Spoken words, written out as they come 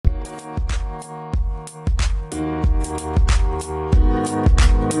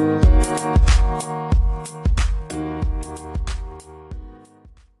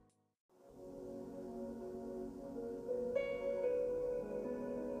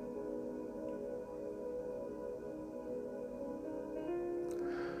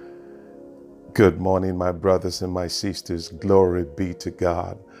Good morning, my brothers and my sisters. Glory be to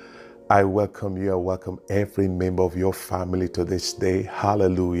God. I welcome you. I welcome every member of your family to this day.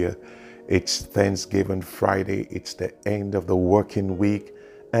 Hallelujah. It's Thanksgiving Friday. It's the end of the working week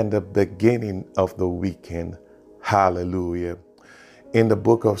and the beginning of the weekend. Hallelujah. In the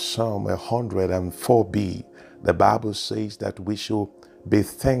book of Psalm 104b, the Bible says that we should be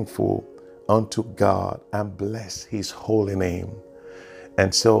thankful unto God and bless his holy name.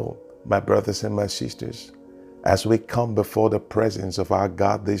 And so, my brothers and my sisters, as we come before the presence of our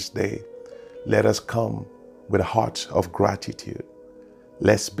God this day, let us come with hearts of gratitude.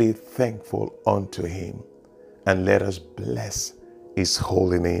 Let's be thankful unto him and let us bless his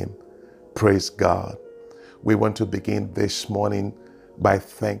holy name. Praise God. We want to begin this morning by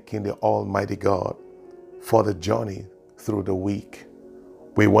thanking the Almighty God for the journey through the week.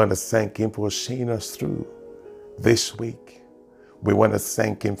 We want to thank him for seeing us through this week. We want to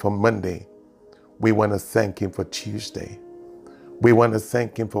thank him for Monday. We want to thank him for Tuesday. We want to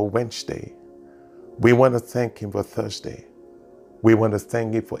thank him for Wednesday. We want to thank him for Thursday. We want to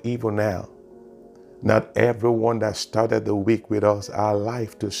thank him for even now. Not everyone that started the week with us are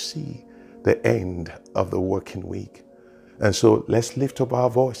alive to see the end of the working week. And so let's lift up our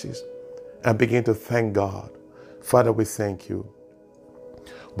voices and begin to thank God. Father, we thank you.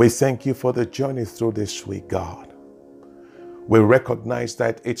 We thank you for the journey through this week, God. We recognize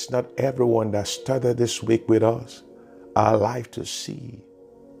that it's not everyone that started this week with us are alive to see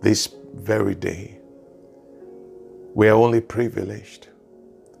this very day. We are only privileged.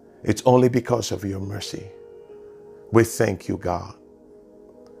 It's only because of your mercy. We thank you, God.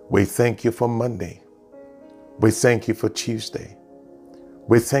 We thank you for Monday. We thank you for Tuesday.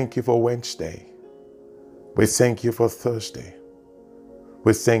 We thank you for Wednesday. We thank you for Thursday.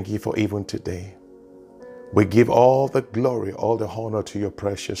 We thank you for even today. We give all the glory, all the honor to your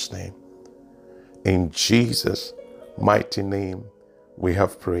precious name. In Jesus' mighty name, we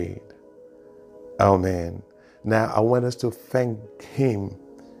have prayed. Amen. Now, I want us to thank him,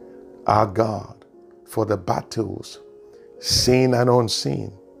 our God, for the battles, seen and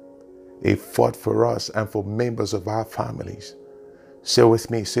unseen. He fought for us and for members of our families. Say with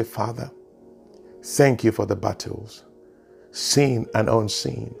me, say, Father, thank you for the battles, seen and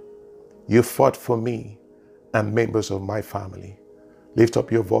unseen. You fought for me and members of my family. Lift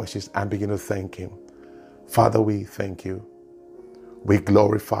up your voices and begin to thank him. Father, we thank you. We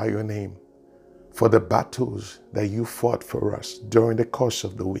glorify your name for the battles that you fought for us during the course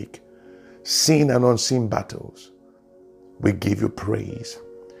of the week. Seen and unseen battles. We give you praise.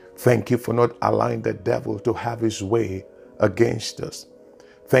 Thank you for not allowing the devil to have his way against us.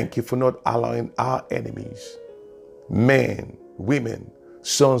 Thank you for not allowing our enemies, men, women,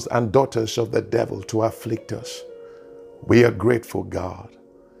 sons and daughters of the devil to afflict us. We are grateful, God.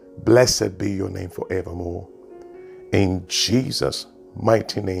 Blessed be your name forevermore. In Jesus'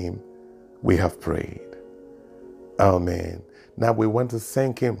 mighty name, we have prayed. Amen. Now we want to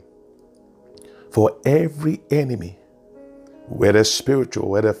thank him for every enemy, whether spiritual,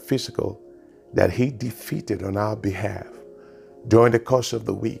 whether physical, that he defeated on our behalf during the course of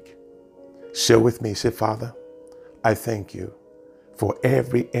the week. Say with me, say, Father, I thank you for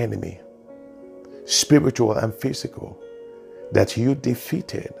every enemy, spiritual and physical, that you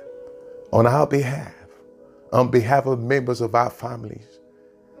defeated on our behalf, on behalf of members of our families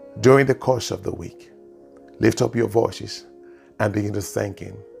during the course of the week. Lift up your voices and begin to thank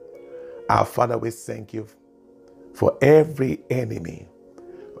him. Our Father, we thank you for every enemy,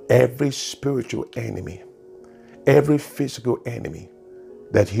 every spiritual enemy, every physical enemy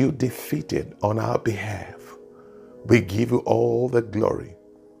that you defeated on our behalf. We give you all the glory.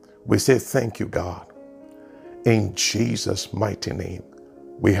 We say thank you, God. In Jesus' mighty name,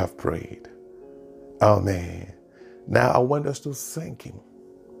 we have prayed. Amen. Now I want us to thank him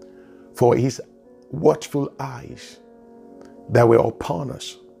for his watchful eyes that were upon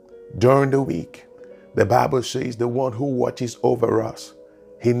us during the week. The Bible says the one who watches over us,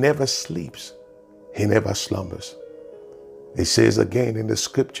 he never sleeps, he never slumbers. It says again in the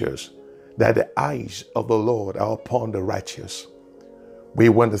scriptures that the eyes of the Lord are upon the righteous. We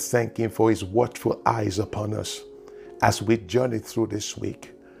want to thank him for his watchful eyes upon us as we journey through this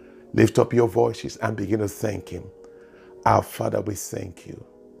week. Lift up your voices and begin to thank him. Our Father, we thank you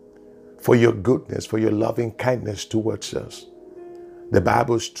for your goodness, for your loving kindness towards us. The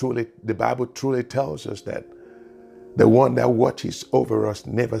Bible truly tells us that the one that watches over us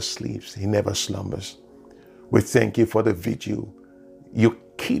never sleeps, he never slumbers. We thank you for the vigil you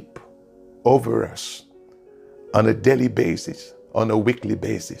keep over us on a daily basis, on a weekly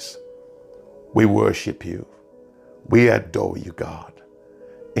basis. We worship you. We adore you, God.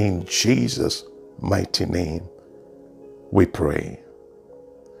 In Jesus' mighty name we pray.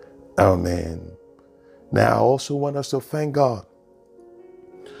 Amen. Now I also want us to thank God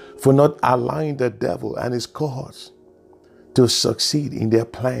for not allowing the devil and his cohorts to succeed in their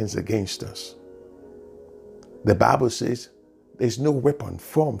plans against us. The Bible says there's no weapon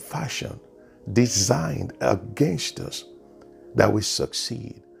formed, fashioned, designed against us that will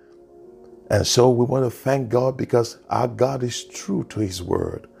succeed. And so we want to thank God because our God is true to his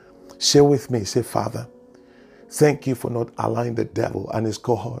word. Say with me, say, Father, thank you for not allowing the devil and his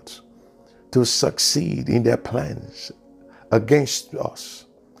cohorts to succeed in their plans against us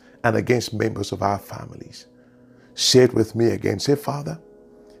and against members of our families. Say it with me again. Say, Father,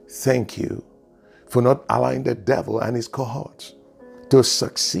 thank you for not allowing the devil and his cohorts to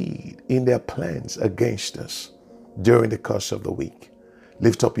succeed in their plans against us during the course of the week.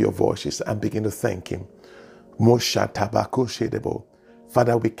 Lift up your voices and begin to thank him.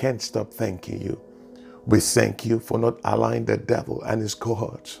 Father, we can't stop thanking you. We thank you for not allowing the devil and his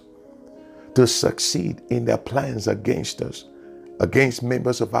cohorts to succeed in their plans against us, against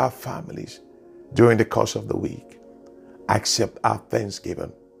members of our families during the course of the week. Accept our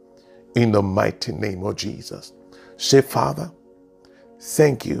thanksgiving in the mighty name of Jesus. Say, Father,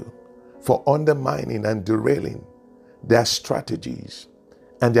 thank you for undermining and derailing their strategies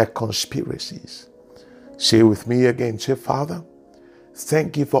and their conspiracies. Say with me again, say, Father,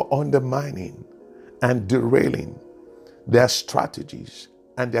 thank you for undermining and derailing their strategies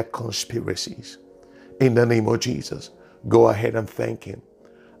and their conspiracies. In the name of Jesus, go ahead and thank him.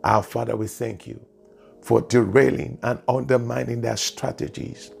 Our Father, we thank you for derailing and undermining their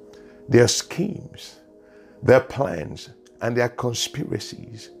strategies, their schemes, their plans, and their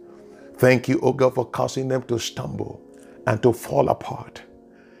conspiracies. Thank you, O God, for causing them to stumble and to fall apart.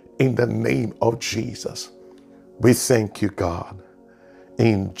 In the name of Jesus, we thank you, God.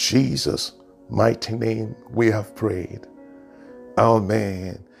 In Jesus' mighty name, we have prayed.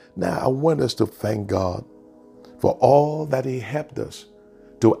 Amen. Now, I want us to thank God for all that he helped us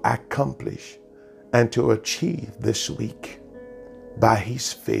to accomplish and to achieve this week by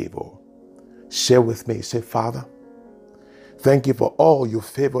his favor. Share with me, say, Father, thank you for all you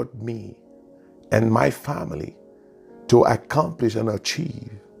favored me and my family to accomplish and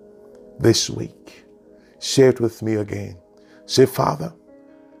achieve this week. Share it with me again. Say, Father,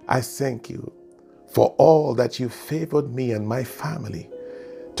 I thank you for all that you favored me and my family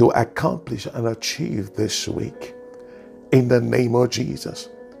to accomplish and achieve this week. In the name of Jesus,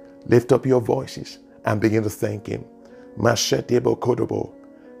 lift up your voices and begin to thank him.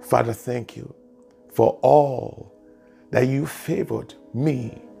 Father, thank you for all that you favored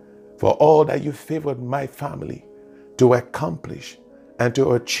me, for all that you favored my family to accomplish and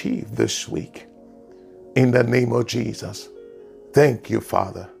to achieve this week. In the name of Jesus, thank you,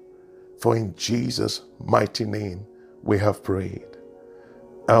 Father, for in Jesus' mighty name we have prayed.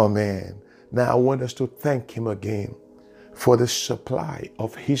 Amen. Now I want us to thank him again for the supply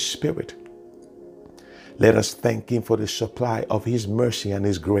of his Spirit. Let us thank him for the supply of his mercy and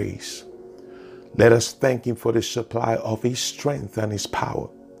his grace. Let us thank him for the supply of his strength and his power.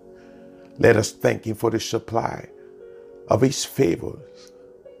 Let us thank him for the supply of his favors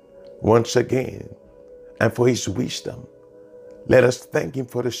once again, and for his wisdom. Let us thank him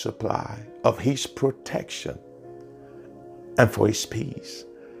for the supply of his protection and for his peace.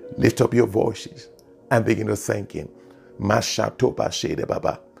 Lift up your voices and begin to thank him. Mashatoba Shede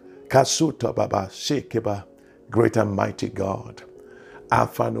Baba, Kasuta Baba Shekeba, great and mighty God,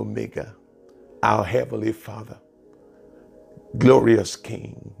 Alpha and Omega, our Heavenly Father, glorious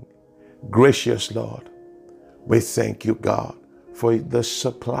King, gracious Lord. We thank you, God, for the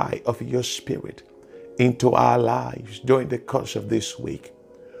supply of your Spirit into our lives during the course of this week.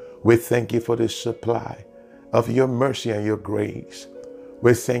 We thank you for the supply of your mercy and your grace.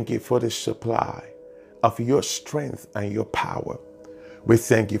 We thank you for the supply of your strength and your power. We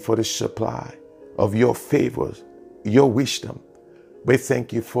thank you for the supply of your favors, your wisdom. We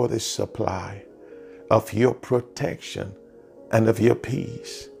thank you for the supply of your protection and of your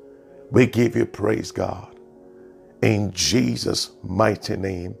peace. We give you praise, God. In Jesus' mighty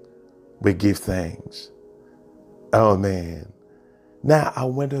name, we give thanks. Amen. Now I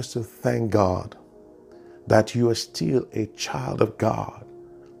want us to thank God that you are still a child of God.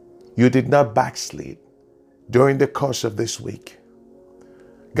 You did not backslid during the course of this week.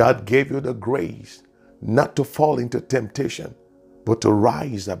 God gave you the grace not to fall into temptation, but to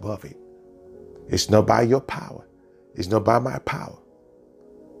rise above it. It's not by your power. It's not by my power,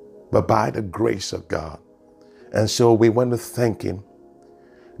 but by the grace of God. And so we want to thank him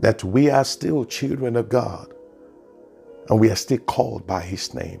that we are still children of God and we are still called by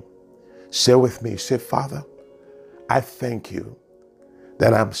his name. Say with me, say, Father, I thank you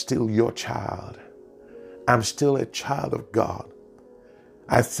that I'm still your child. I'm still a child of God.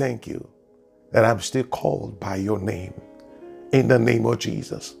 I thank you that I'm still called by your name. In the name of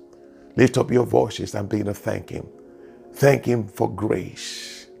Jesus, lift up your voices and begin to thank him. Thank him for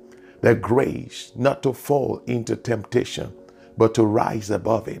grace. The grace not to fall into temptation, but to rise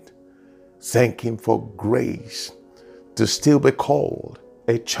above it. Thank him for grace to still be called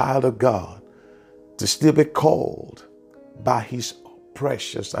a child of God, to still be called by his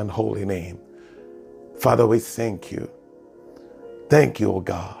precious and holy name. Father, we thank you. Thank you, O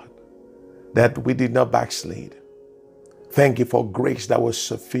God, that we did not backslide. Thank you for grace that was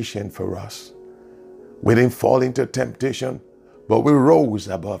sufficient for us. We didn't fall into temptation, but we rose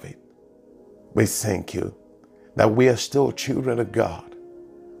above it. We thank you that we are still children of God.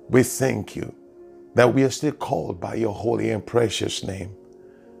 We thank you that we are still called by your holy and precious name.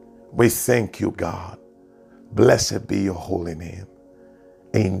 We thank you, God. Blessed be your holy name.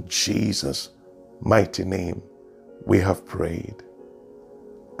 In Jesus' mighty name, we have prayed.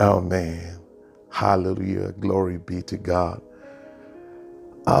 Amen. Hallelujah. Glory be to God.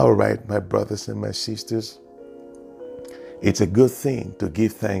 All right, my brothers and my sisters, it's a good thing to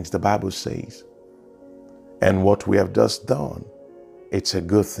give thanks, the Bible says. And what we have just done, it's a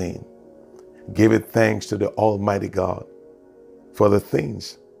good thing. Give it thanks to the Almighty God for the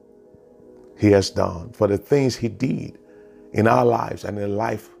things he has done, for the things he did in our lives and in the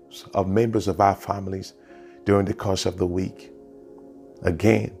lives of members of our families during the course of the week.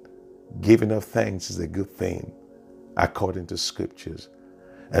 Again, giving of thanks is a good thing according to scriptures.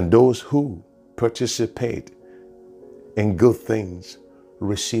 And those who participate in good things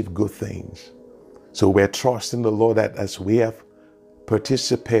receive good things. So we're trusting the Lord that as we have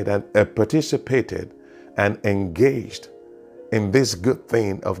participated and engaged in this good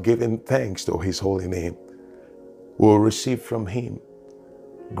thing of giving thanks to his holy name, we'll receive from him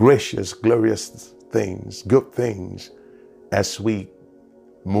gracious, glorious things, good things as we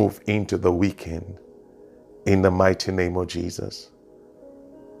move into the weekend in the mighty name of Jesus.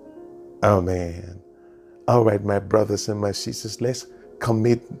 Amen. All right, my brothers and my sisters, let's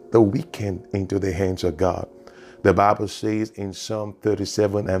commit the weekend into the hands of God. The Bible says in Psalm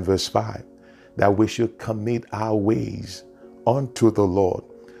 37 and verse 5 that we should commit our ways unto the Lord.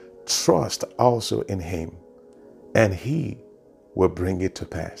 Trust also in him, and he will bring it to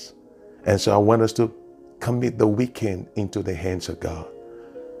pass. And so I want us to commit the weekend into the hands of God.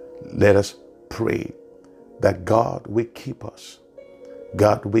 Let us pray that God will keep us.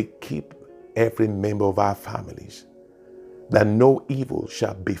 God will keep every member of our families, that no evil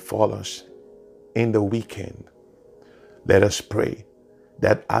shall befall us in the weekend. Let us pray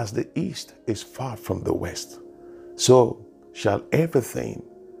that as the east is far from the west, so shall everything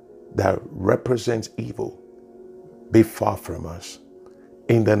that represents evil be far from us.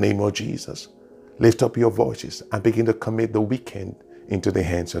 In the name of Jesus, lift up your voices and begin to commit the weekend into the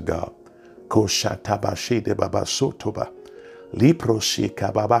hands of God.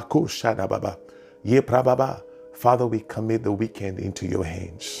 Father, we commit the weekend into your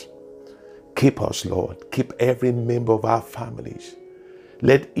hands. Keep us, Lord. Keep every member of our families.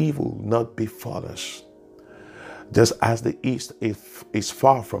 Let evil not befall us. Just as the east is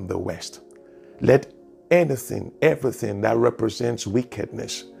far from the west, let everything that represents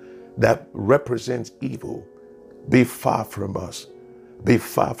wickedness, that represents evil, be far from us. Be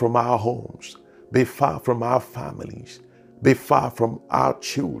far from our homes. Be far from our families. Be far from our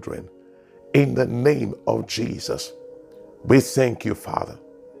children. In the name of Jesus, we thank you, Father.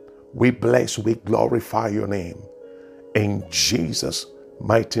 We bless, we glorify your name. In Jesus'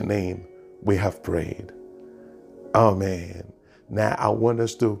 mighty name, we have prayed. Amen. Now I want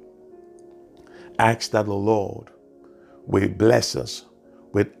us to ask that the Lord will bless us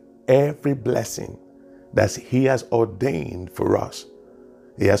with every blessing that he has ordained for us.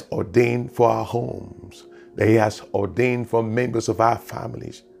 He has ordained for our homes, that he has ordained for members of our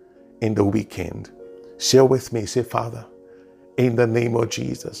families in the weekend. Share with me, say, Father, in the name of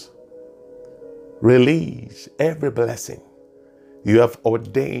Jesus, release every blessing you have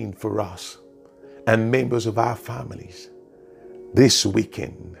ordained for us and members of our families this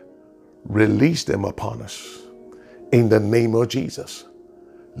weekend. Release them upon us in the name of Jesus.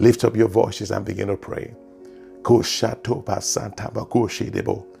 Lift up your voices and begin to pray.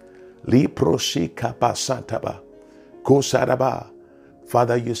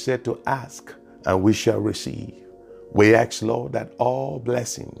 Father, you said to ask and we shall receive. We ask, Lord, that all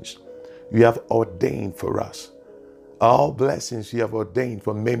blessings you have ordained for us, all blessings you have ordained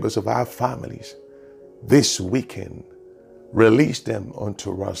for members of our families this weekend, release them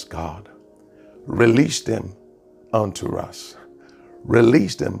unto us, God. Release them unto us.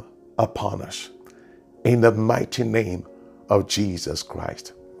 Release them upon us. In the mighty name of Jesus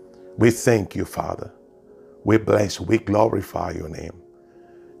Christ. We thank you, Father. We bless, we glorify your name.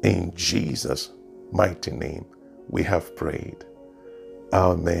 In Jesus' mighty name, we have prayed.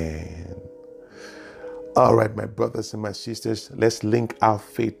 Amen. All right, my brothers and my sisters, let's link our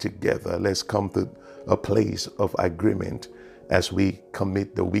faith together. Let's come to a place of agreement as we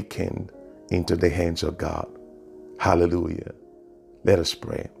commit the weekend into the hands of God. Hallelujah. Let us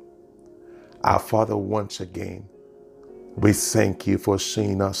pray. Our Father, once again, we thank you for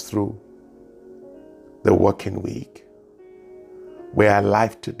seeing us through the working week. We are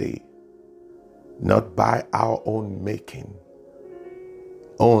alive today, not by our own making,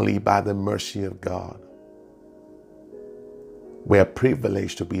 only by the mercy of God. We are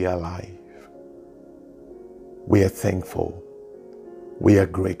privileged to be alive. We are thankful. We are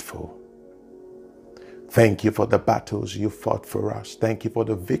grateful. Thank you for the battles you fought for us. Thank you for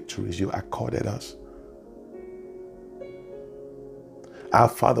the victories you accorded us. Our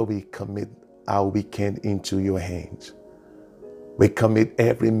Father, we commit our weekend into your hands. We commit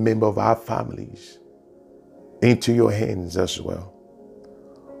every member of our families into your hands as well.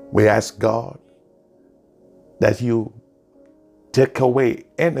 We ask God that you take away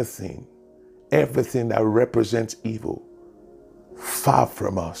everything that represents evil far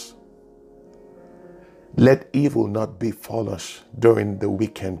from us. Let evil not befall us during the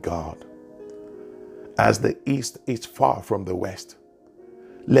weekend, God. As the east is far from the west,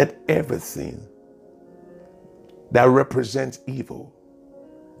 let everything that represents evil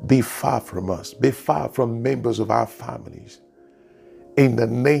be far from us, be far from members of our families. In the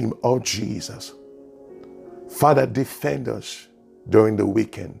name of Jesus. Father, defend us during the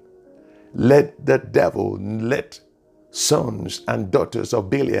weekend. Let the devil, let sons and daughters of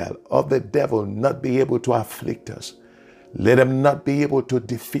Belial, of the devil, not be able to afflict us. Let them not be able to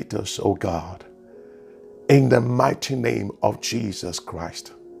defeat us, O God. In the mighty name of Jesus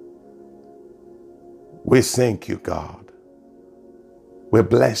Christ. We thank you, God. We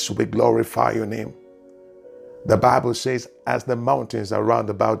bless, we glorify your name. The Bible says, as the mountains are round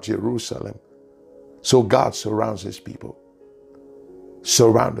about Jerusalem, so God surrounds his people.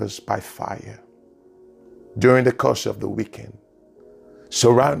 Surround us by fire during the course of the weekend.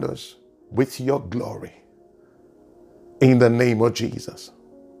 Surround us with your glory in the name of Jesus.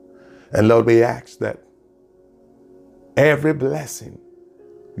 And Lord, we ask that every blessing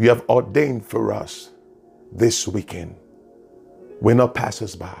you have ordained for us this weekend will not pass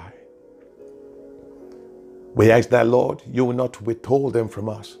us by. We ask that, Lord, you will not withhold them from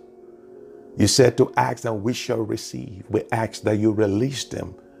us. You said to ask and we shall receive. We ask that you release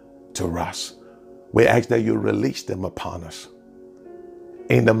them to us. We ask that you release them upon us.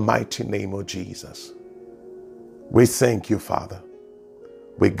 In the mighty name of Jesus. We thank you, Father.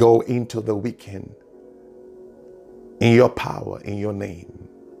 We go into the weekend in your power, in your name,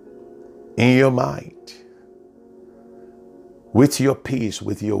 in your might, with your peace,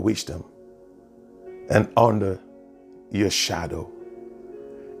 with your wisdom, and under your shadow.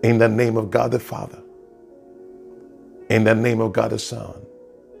 In the name of God the Father, in the name of God the Son,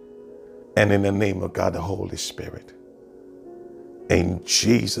 and in the name of God the Holy Spirit. In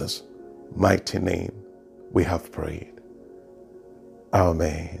Jesus' mighty name, we have prayed.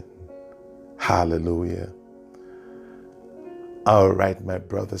 Amen. Hallelujah. All right, my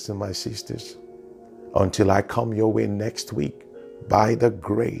brothers and my sisters, until I come your way next week, by the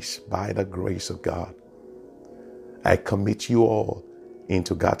grace of God, I commit you all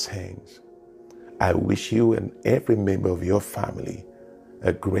into God's hands. I wish you and every member of your family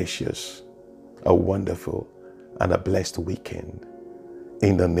a gracious, a wonderful, and a blessed weekend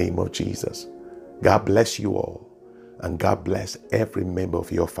in the name of Jesus. God bless you all, and God bless every member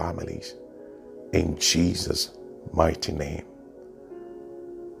of your families in Jesus' mighty name.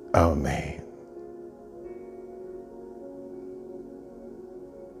 Amen.